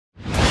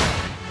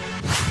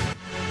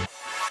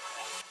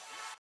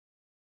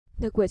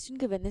The question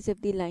given is if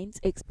the lines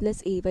x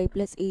plus ay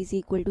plus a is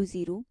equal to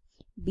 0,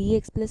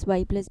 bx plus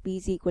y plus b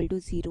is equal to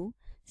 0,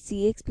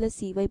 cx plus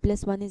cy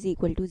plus 1 is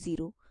equal to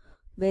 0,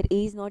 where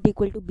a is not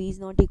equal to b is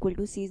not equal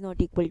to c is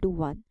not equal to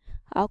 1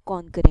 are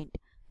concurrent,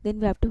 then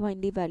we have to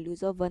find the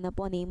values of 1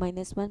 upon a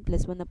minus 1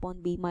 plus 1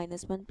 upon b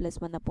minus 1 plus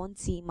 1 upon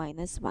c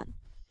minus 1.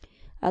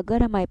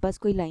 अगर हमारे पास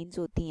कोई lines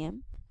होती हैं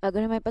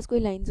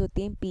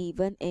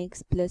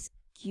p1x plus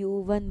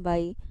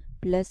q1y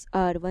plus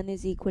r1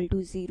 is equal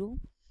to 0,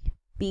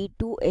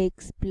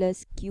 p2x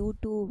plus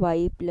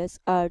q2y plus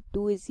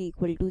r2 is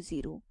equal to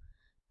 0,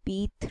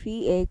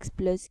 p3x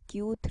plus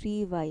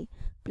q3y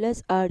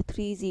plus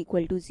r3 is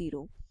equal to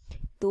 0.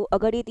 तो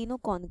अगर ये तीनों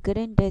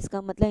concurrent है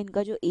इसका मतलब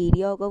इनका जो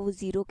एरिया होगा वो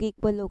 0 के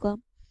इक्वल होगा.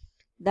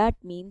 That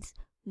means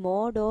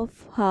mod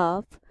of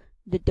half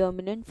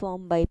determinant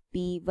formed by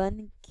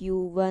p1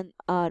 q1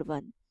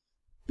 r1,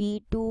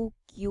 p2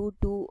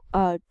 q2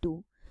 r2,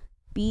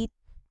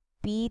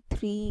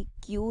 p3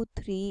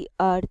 q3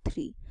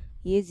 r3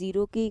 ये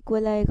 0 के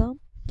इक्वल आएगा.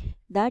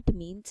 That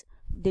means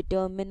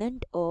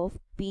determinant of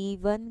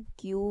p1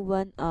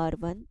 q1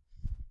 r1,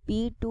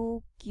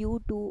 p2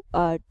 q2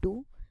 r2,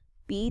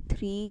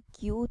 p3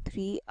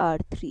 q3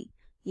 r3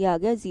 ये आ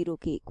गया 0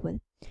 के equal.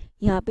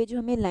 यहाँ पे जो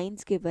हमें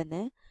लाइंस गिवन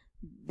है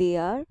they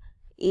are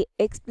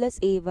x plus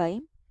ay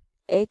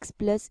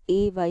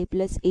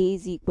plus a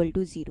is equal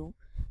to 0,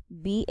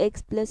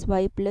 bx plus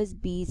y plus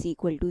b is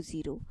equal to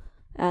 0,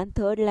 and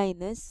third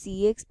line is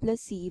cx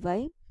plus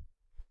cy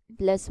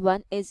plus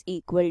 1 is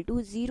equal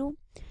to 0.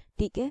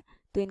 ठीक है,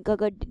 तो इनका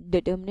अगर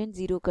determinant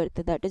 0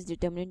 करते that is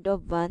determinant of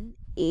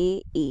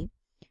 1a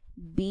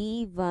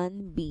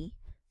b1b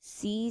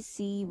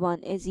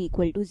c1 is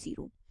equal to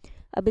 0.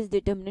 अब इस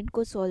determinant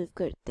को solve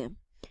करते हैं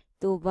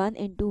तो 1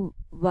 into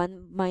 1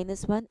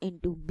 minus 1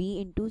 into b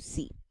into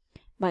c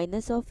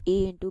minus of a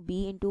into b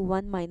into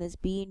 1 minus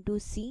b into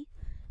c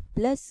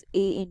plus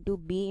a into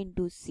b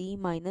into c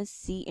minus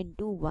c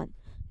into 1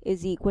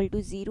 is equal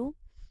to 0.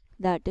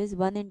 That is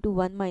 1 into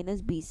 1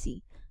 minus bc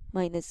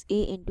minus a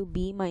into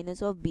b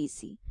minus of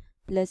bc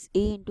plus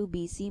a into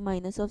bc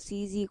minus of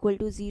c is equal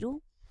to 0.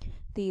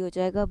 तो ये हो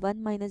जाएगा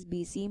 1 minus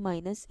bc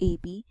minus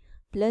ab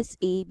plus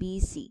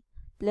abc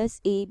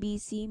plus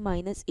abc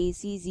minus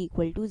ac is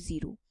equal to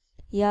 0.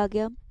 ये आ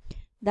गया.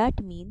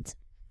 That means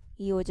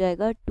ये हो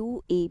जाएगा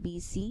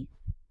 2abc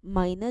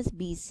minus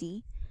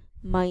bc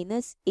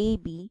minus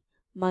ab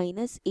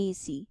minus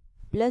ac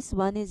plus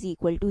 1 is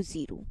equal to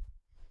 0.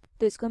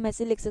 तो इसको हम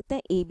ऐसे लिख सकते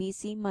हैं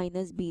abc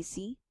minus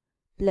bc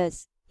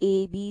plus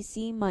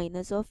abc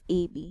minus of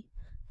ab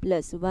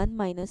plus 1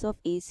 minus of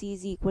ac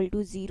is equal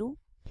to 0.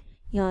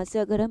 यहाँ से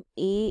अगर हम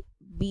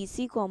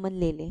abc कॉमन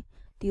ले लें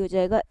तो ये हो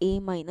जाएगा a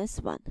माइनस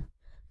 1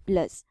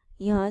 प्लस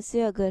यहाँ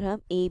से अगर हम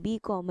ए बी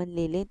कॉमन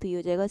ले लें तो ये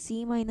हो जाएगा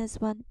c minus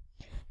 1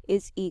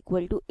 is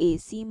equal to A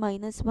C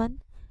minus 1.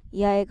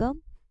 यह आएगा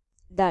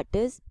that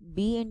is b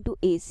into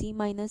A C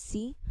minus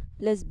C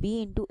plus b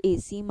into A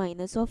C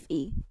minus of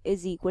a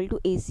is equal to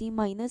A C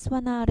minus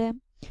 1 आ रहा है.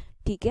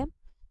 ठीक है,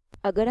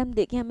 अगर हम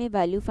देखें हमें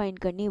वैल्यू फाइंड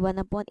करनी है 1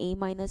 upon a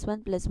minus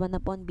 1 plus 1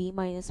 upon b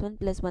minus 1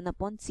 plus 1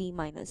 upon c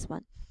minus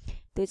 1.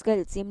 तो इसका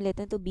एलसीएम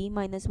लेते हैं तो b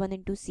minus 1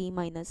 into C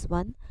minus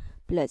 1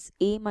 plus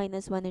a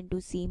minus 1 into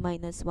C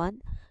minus 1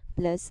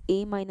 plus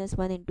a minus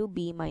 1 into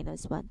B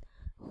minus 1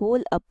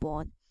 whole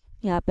upon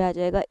यहाँ पे आ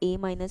जाएगा a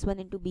minus 1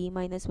 into B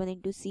minus 1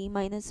 into C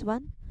minus 1.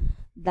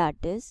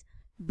 That is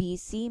B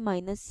C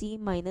minus C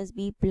minus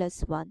B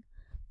plus 1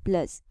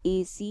 plus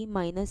A C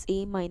minus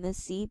A minus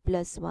C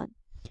plus 1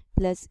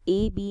 plus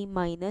A B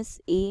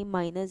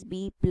minus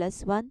B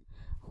plus 1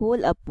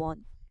 whole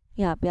upon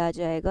यहाँ पे आ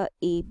जाएगा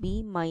A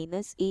B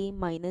minus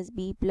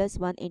B plus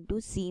 1 into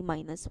C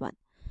minus 1.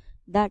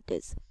 That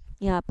is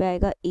यहाँ पे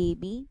आएगा A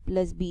B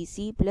plus B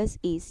C plus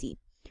A C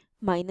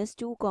minus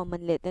 2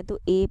 common लेते हैं तो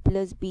a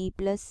plus B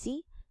plus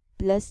C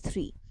plus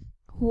 3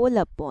 whole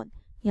upon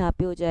यहाँ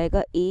पे हो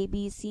जाएगा A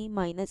B C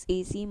minus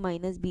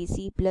B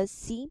C plus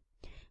C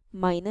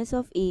minus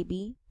of A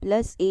B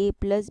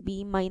plus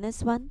B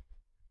minus 1.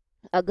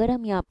 अगर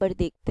हम यहाँ पर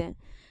देखते हैं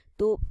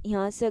तो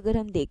यहाँ से अगर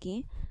हम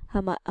देखें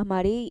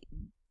हमारे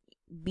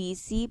B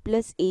C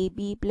plus A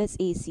B plus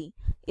ए सी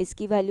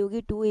इसकी वैल्यू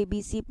होगी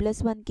 2abc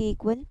प्लस 1 के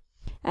equal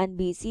and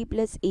bc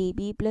plus A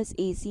B plus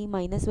A C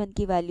minus 1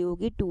 की वैल्यू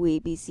होगी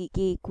 2abc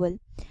के इक्वल.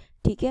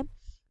 ठीक है,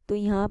 तो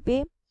यहाँ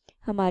पे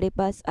हमारे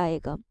पास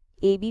आएगा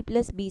A B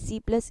plus B C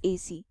plus ए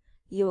सी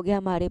ये हो गया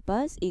हमारे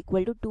पास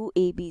इक्वल टू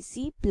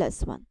 2abc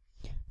प्लस 1.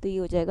 तो ये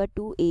हो जाएगा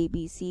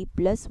 2abc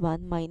plus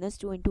 1 minus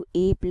 2 into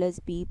A plus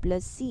B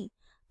plus C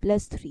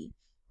plus 3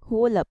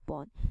 whole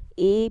upon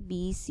A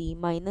B C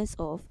minus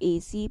of A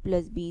C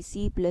plus B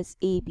C plus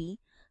A B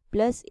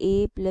plus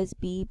A plus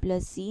B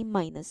plus C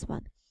minus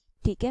 1.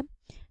 ठीक है,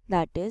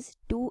 that is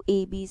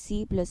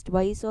 2abc plus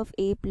twice of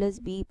a plus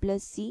b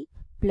plus c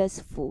plus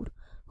 4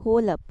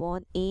 whole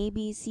upon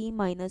abc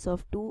minus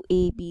of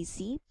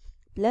 2abc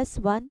plus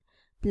 1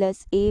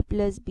 plus a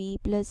plus b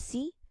plus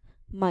c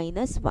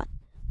minus 1.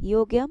 ये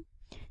हो गया.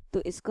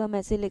 तो इसको हम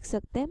ऐसे लिख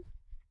सकते हैं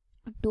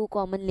 2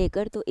 कॉमन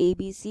लेकर तो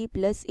abc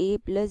plus a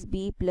plus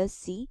b plus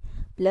c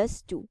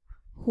plus 2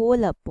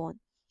 whole upon,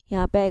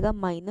 यहाँ पे आएगा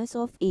minus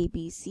of A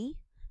B C,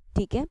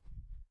 ठीक है।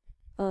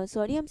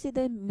 सॉरी हमसे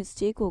इधर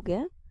मिस्टेक हो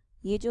गया,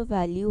 ये जो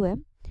वैल्यू है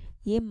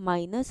ये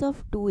माइनस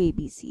ऑफ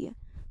 2abc है,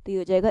 तो ये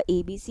हो जाएगा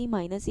abc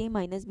माइनस ए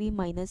minus B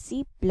minus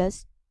C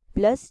plus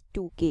plus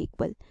 2 के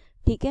इक्वल,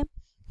 ठीक है।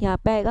 यहाँ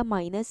पे आएगा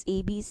minus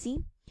abc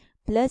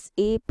plus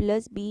A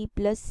plus B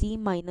plus C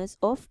minus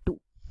of 2,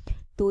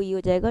 तो ये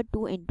हो जाएगा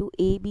 2 into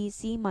A B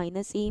C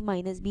minus A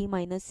minus B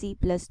minus C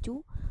plus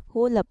 2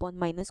 whole upon,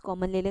 minus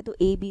common ले लें तो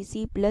A B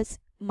C plus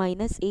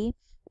minus A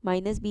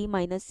minus B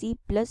minus C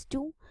plus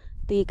 2,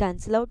 तो ये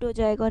cancel out हो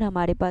जाएगा और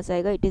हमारे पास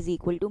आएगा it is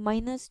equal to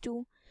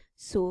 -2।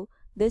 So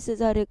this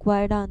is our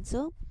required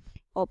answer.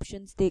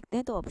 Options देखते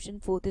हैं तो option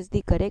 4 is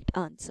the correct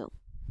answer.